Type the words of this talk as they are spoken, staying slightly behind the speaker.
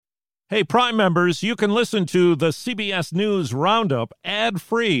Hey, Prime members, you can listen to the CBS News Roundup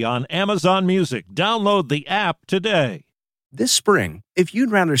ad-free on Amazon Music. Download the app today. This spring, if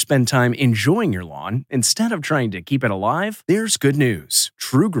you'd rather spend time enjoying your lawn instead of trying to keep it alive, there's good news.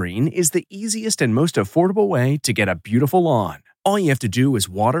 True Green is the easiest and most affordable way to get a beautiful lawn. All you have to do is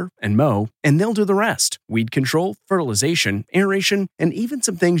water and mow, and they'll do the rest. Weed control, fertilization, aeration, and even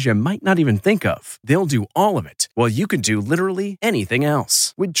some things you might not even think of. They'll do all of it, while you can do literally anything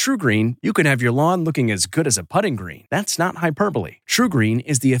else. With True Green, you can have your lawn looking as good as a putting green. That's not hyperbole. True Green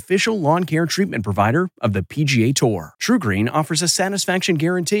is the official lawn care treatment provider of the PGA Tour. True Green offers a satisfaction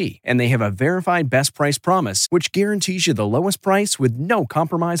guarantee, and they have a verified best price promise, which guarantees you the lowest price with no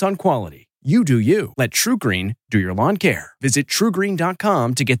compromise on quality. You do you. Let True Green do your lawn care. Visit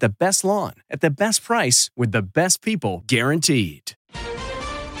TrueGreen.com to get the best lawn at the best price with the best people guaranteed.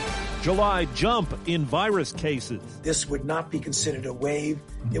 July jump in virus cases. This would not be considered a wave.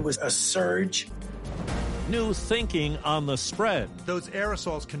 It was a surge. New thinking on the spread. Those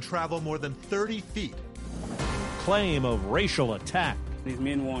aerosols can travel more than 30 feet. Claim of racial attack. These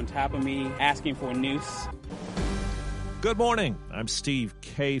men were on top of me, asking for a noose. Good morning. I'm Steve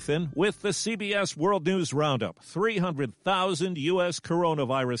Kathan with the CBS World News Roundup. 300,000 U.S.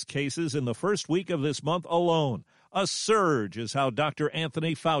 coronavirus cases in the first week of this month alone. A surge is how Dr.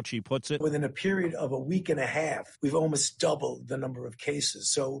 Anthony Fauci puts it. Within a period of a week and a half, we've almost doubled the number of cases.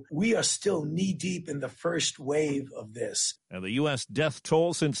 So we are still knee-deep in the first wave of this. And the U.S. death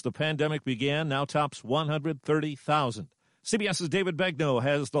toll since the pandemic began now tops 130,000. CBS's David Begnaud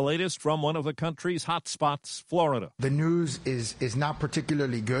has the latest from one of the country's hot spots, Florida. The news is not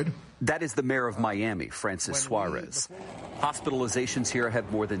particularly good. That is the mayor of Miami, Francis Suarez. Hospitalizations here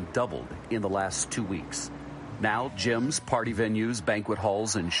have more than doubled in the last 2 weeks. Now, gyms, party venues, banquet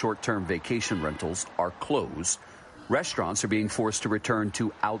halls, and short-term vacation rentals are closed. Restaurants are being forced to return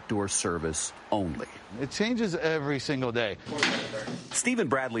to outdoor service only. It changes every single day. Stephen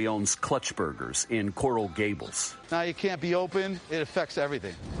Bradley owns Clutch Burgers in Coral Gables. Now you can't be open. It affects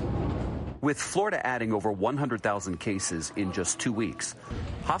everything. With Florida adding over 100,000 cases in just 2 weeks,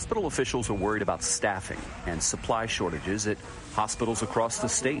 hospital officials are worried about staffing and supply shortages at hospitals across the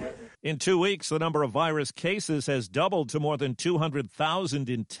state. In 2 weeks, the number of virus cases has doubled to more than 200,000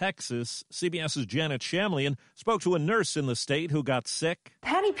 in Texas. CBS's Janet Shamlian spoke to a nurse in the state who got sick.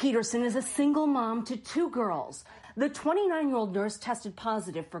 Patty Peterson is a single mom to 2 girls. The 29-year-old nurse tested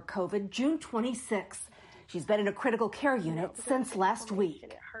positive for COVID June 26th. She's been in a critical care unit since last week.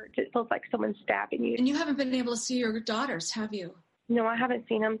 It hurts. It feels like someone's stabbing you. And you haven't been able to see your daughters, have you? No, I haven't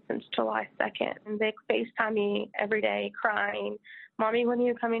seen them since July 2nd. And they FaceTime me every day crying. Mommy, when are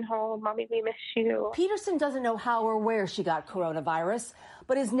you coming home? Mommy, we miss you. Peterson doesn't know how or where she got coronavirus,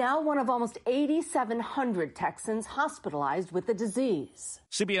 but is now one of almost 8,700 Texans hospitalized with the disease.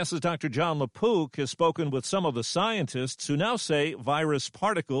 CBS's Dr. John LaPook has spoken with some of the scientists who now say virus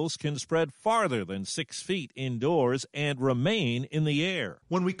particles can spread farther than 6 feet indoors and remain in the air.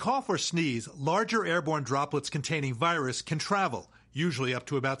 When we cough or sneeze, larger airborne droplets containing virus can travel, usually up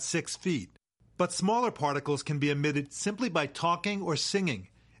to about 6 feet. But smaller particles can be emitted simply by talking or singing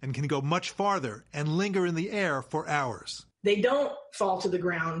and can go much farther and linger in the air for hours. They don't fall to the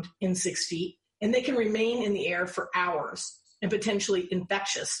ground in 6 feet, and they can remain in the air for hours and potentially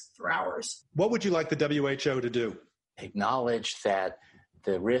infectious for hours. What would you like the WHO to do? Acknowledge that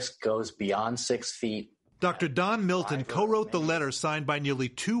the risk goes beyond 6 feet. Dr. Don Milton co-wrote the letter signed by nearly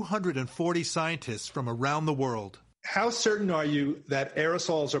 240 scientists from around the world. How certain are you that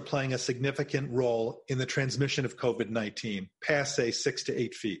aerosols are playing a significant role in the transmission of COVID-19 past, say, 6 to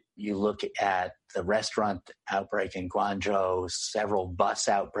 8 feet? You look at the restaurant outbreak in Guangzhou, several bus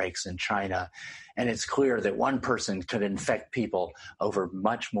outbreaks in China, and it's clear that one person could infect people over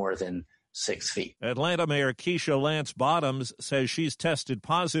much more than 6 feet. Atlanta Mayor Keisha Lance Bottoms says she's tested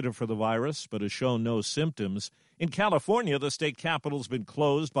positive for the virus but has shown no symptoms. In California, the state capital's been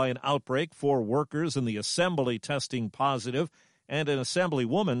closed by an outbreak. 4 workers in the assembly testing positive, and an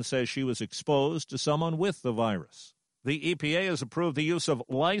assemblywoman says she was exposed to someone with the virus. The EPA has approved the use of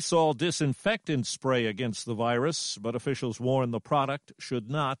Lysol disinfectant spray against the virus, but officials warn the product should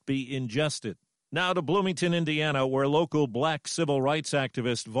not be ingested. Now to Bloomington, Indiana, where local black civil rights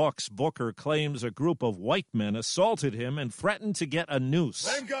activist Vox Booker claims a group of white men assaulted him and threatened to get a noose.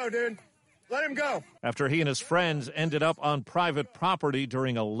 Let him go, dude. Let him go. After he and his friends ended up on private property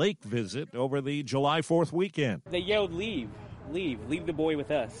during a lake visit over the July 4th weekend. They yelled, leave the boy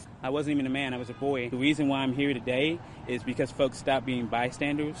with us. I wasn't even a man, I was a boy. The reason why I'm here today is because folks stopped being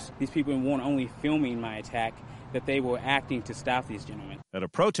bystanders. These people weren't only filming my attack, that they were acting to stop these gentlemen. At a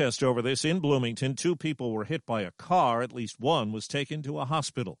protest over this in Bloomington, 2 people were hit by a car. At least one was taken to a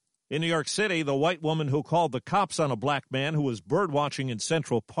hospital. In New York City, the white woman who called the cops on a black man who was birdwatching in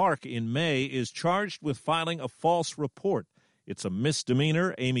Central Park in May is charged with filing a false report. It's a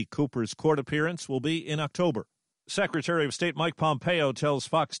misdemeanor. Amy Cooper's court appearance will be in October. Secretary of State Mike Pompeo tells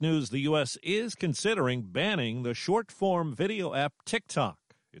Fox News the U.S. is considering banning the short-form video app TikTok.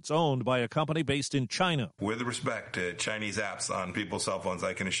 It's owned by a company based in China. With respect to Chinese apps on people's cell phones,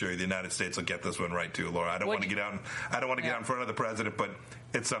 I can assure you the United States will get this one right too, Laura. I don't want to get out in front of the president, but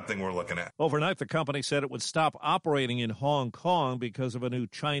it's something we're looking at. Overnight, the company said it would stop operating in Hong Kong because of a new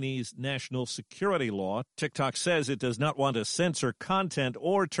Chinese national security law. TikTok says it does not want to censor content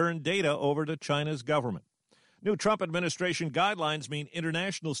or turn data over to China's government. New Trump administration guidelines mean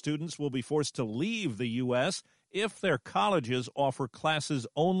international students will be forced to leave the U.S. if their colleges offer classes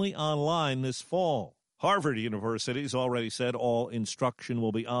only online this fall. Harvard University's already said all instruction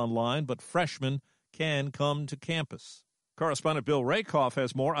will be online, but freshmen can come to campus. Correspondent Bill Rakoff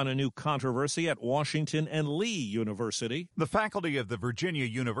has more on a new controversy at Washington and Lee University. The faculty of the Virginia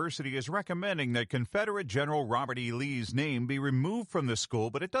University is recommending that Confederate General Robert E. Lee's name be removed from the school,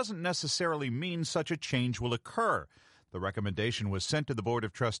 but it doesn't necessarily mean such a change will occur. The recommendation was sent to the Board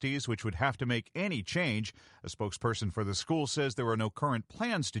of Trustees, which would have to make any change. A spokesperson for the school says there are no current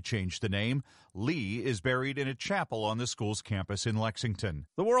plans to change the name. Lee is buried in a chapel on the school's campus in Lexington.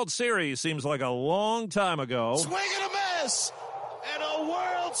 The World Series seems like a long time ago. Swing and a miss! And a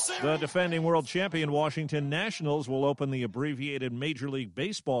World Series! The defending world champion Washington Nationals will open the abbreviated Major League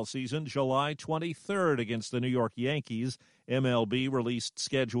Baseball season July 23rd against the New York Yankees. MLB released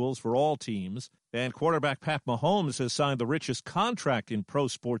schedules for all teams. And quarterback Pat Mahomes has signed the richest contract in pro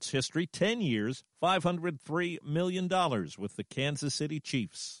sports history, 10 years, $503 million with the Kansas City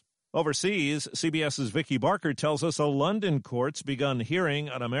Chiefs. Overseas, CBS's Vicky Barker tells us a London court's begun hearing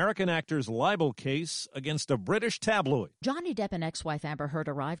an American actor's libel case against a British tabloid. Johnny Depp and ex-wife Amber Heard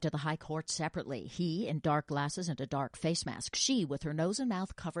arrived at the High Court separately. He in dark glasses and a dark face mask. She with her nose and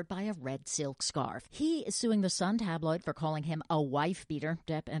mouth covered by a red silk scarf. He is suing the Sun tabloid for calling him a wife-beater.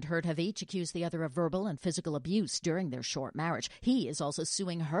 Depp and Heard have each accused the other of verbal and physical abuse during their short marriage. He is also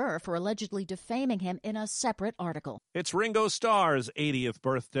suing her for allegedly defaming him in a separate article. It's Ringo Starr's 80th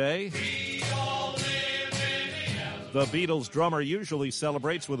birthday. The Beatles drummer usually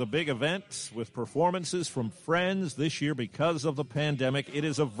celebrates with a big event with performances from friends. This year, because of the pandemic, it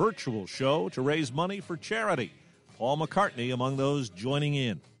is a virtual show to raise money for charity. Paul McCartney among those joining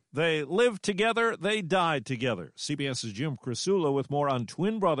in. They lived together, they died together. CBS's Jim Crisula with more on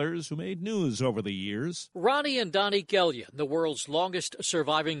twin brothers who made news over the years. Ronnie and Donnie Gellion, the world's longest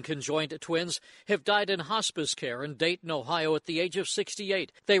surviving conjoined twins, have died in hospice care in Dayton, Ohio at the age of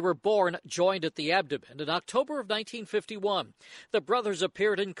 68. They were born joined at the abdomen in October of 1951. The brothers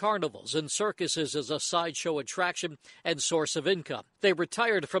appeared in carnivals and circuses as a sideshow attraction and source of income. They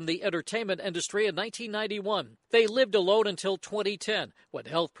retired from the entertainment industry in 1991. They lived alone until 2010, when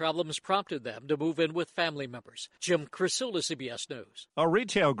health problems prompted them to move in with family members. Jim Crisula, CBS News. A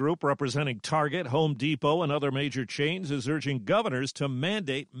retail group representing Target, Home Depot, and other major chains is urging governors to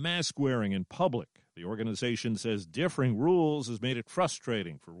mandate mask wearing in public. The organization says differing rules has made it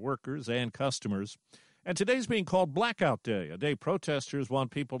frustrating for workers and customers. And today's being called Blackout Day, a day protesters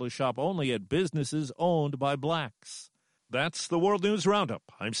want people to shop only at businesses owned by blacks. That's the World News Roundup.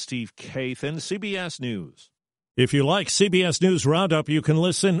 I'm Steve Kathan, CBS News. If you like CBS News Roundup, you can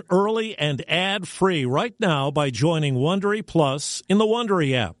listen early and ad-free right now by joining Wondery Plus in the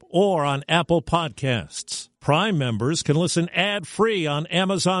Wondery app or on Apple Podcasts. Prime members can listen ad-free on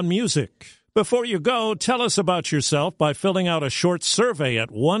Amazon Music. Before you go, tell us about yourself by filling out a short survey at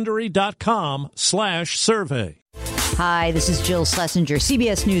Wondery.com/survey. Hi, this is Jill Schlesinger,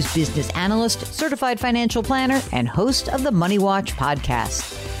 CBS News business analyst, certified financial planner, and host of the Money Watch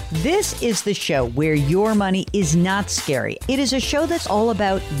podcast. This is the show where your money is not scary. It is a show that's all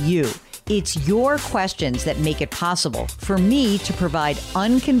about you. It's your questions that make it possible for me to provide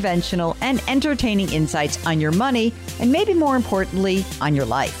unconventional and entertaining insights on your money, and maybe more importantly, on your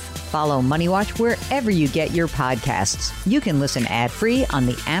life. Follow Money Watch wherever you get your podcasts. You can listen ad-free on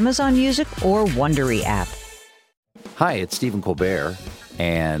the Amazon Music or Wondery app. Hi, it's Stephen Colbert,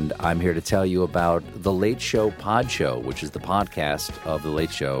 and I'm here to tell you about The Late Show Pod Show, which is the podcast of The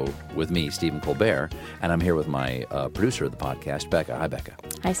Late Show with me, Stephen Colbert, and I'm here with my producer of the podcast, Becca. Hi, Becca.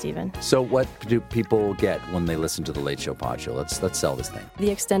 Hi, Stephen. So what do people get when they listen to The Late Show Pod Show? Let's sell this thing.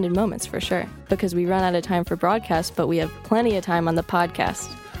 The extended moments, for sure, because we run out of time for broadcast, but we have plenty of time on the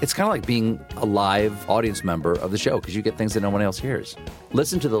podcast. It's kind of like being a live audience member of the show because you get things that no one else hears.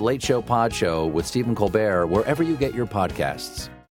 Listen to The Late Show Pod Show with Stephen Colbert wherever you get your podcasts.